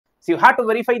So you have to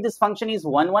verify this function is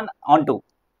 1, 1 on 2.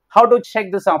 How to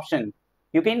check this option?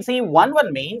 You can see 1,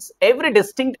 1 means every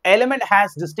distinct element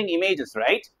has distinct images,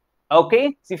 right?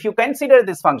 Okay, so if you consider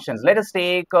these functions, let us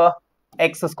take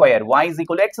x square, y is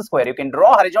equal to x square. You can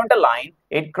draw a horizontal line,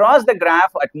 it crosses the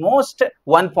graph at most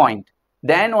 1 point.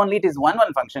 Then only it is 1,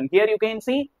 1 function. Here you can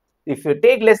see, if you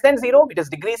take less than 0, it is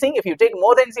decreasing. If you take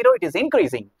more than 0, it is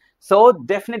increasing. So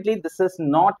definitely this is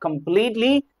not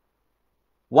completely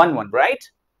 1, 1, right?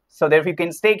 So therefore you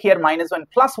can take here minus 1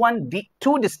 plus 1, the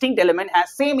two distinct element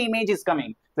has same image is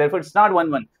coming. Therefore it's not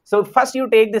 1, 1. So first you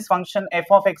take this function f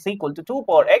of x equal to 2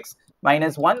 power x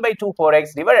minus 1 by 2 power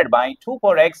x divided by 2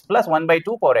 power x plus 1 by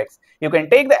 2 power x. You can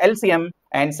take the LCM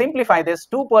and simplify this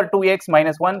 2 power 2x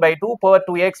minus 1 by 2 power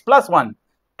 2x plus 1.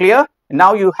 Clear?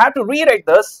 Now you have to rewrite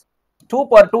this 2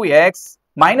 power 2x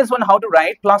minus 1 how to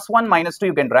write, plus 1 minus 2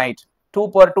 you can write 2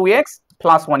 power 2x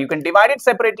plus 1. You can divide it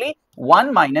separately,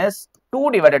 1 minus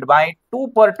 2 divided by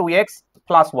 2 power 2x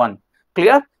plus 1.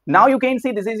 Clear? Now you can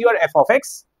see this is your f of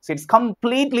x. So it's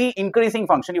completely increasing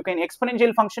function. You can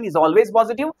exponential function is always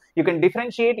positive. You can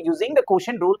differentiate using the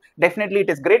quotient rule. Definitely it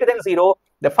is greater than 0.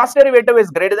 The first derivative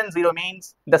is greater than 0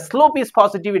 means the slope is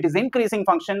positive. It is increasing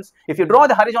functions. If you draw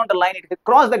the horizontal line, it will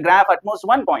cross the graph at most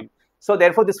 1 point. So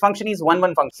therefore this function is 1,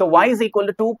 1 function. So y is equal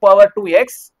to 2 power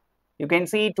 2x. You can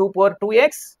see 2 power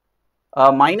 2x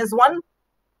minus 1.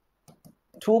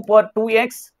 2 power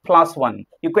 2x plus 1.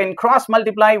 You can cross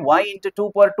multiply y into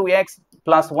 2 power 2x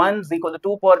plus 1 is equal to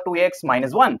 2 power 2x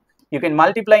minus 1. You can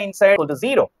multiply inside equal to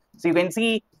 0. So you can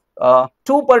see 2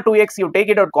 power 2x, you take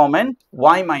it out common,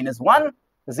 y minus 1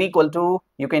 is equal to,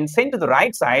 you can send to the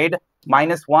right side,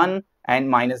 minus 1 and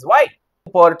minus y.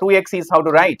 2 power 2x is how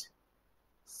to write.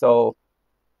 So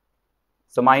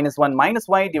minus 1 minus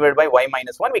y divided by y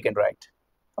minus 1 we can write.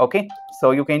 Okay, so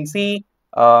you can see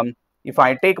if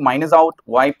I take minus out,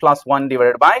 y plus 1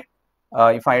 divided by,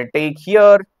 if I take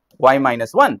here, y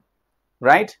minus 1,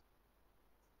 right?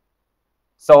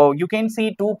 So you can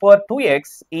see 2 power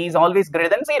 2x is always greater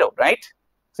than 0, right?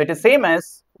 So it is same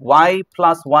as y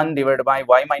plus 1 divided by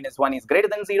y minus 1 is greater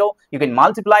than 0. You can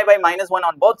multiply by minus 1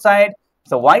 on both sides.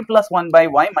 So y plus 1 by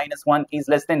y minus 1 is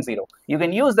less than 0. You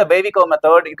can use the wavy curve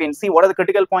method. You can see what are the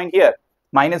critical point here,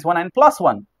 minus 1 and plus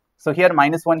 1. So here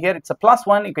minus 1, here it's a plus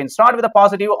 1. You can start with a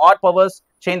positive, odd powers,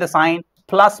 change the sign,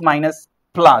 plus minus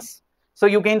plus. So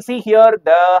you can see here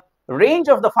the range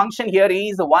of the function here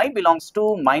is y belongs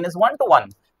to minus 1 to 1.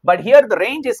 But here the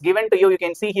range is given to you. You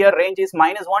can see here range is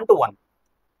minus 1 to 1.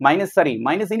 Minus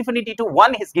infinity to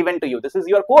 1 is given to you. This is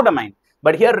your codomain.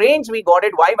 But here range we got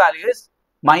it, y value is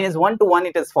minus 1 to 1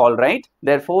 it is fall, right?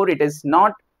 Therefore it is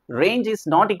not, range is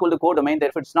not equal to codomain.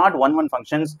 Therefore it's not 1, 1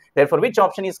 functions. Therefore which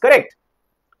option is correct?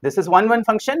 This is 1, 1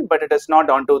 function, but it is not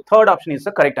on to third option is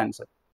the correct answer.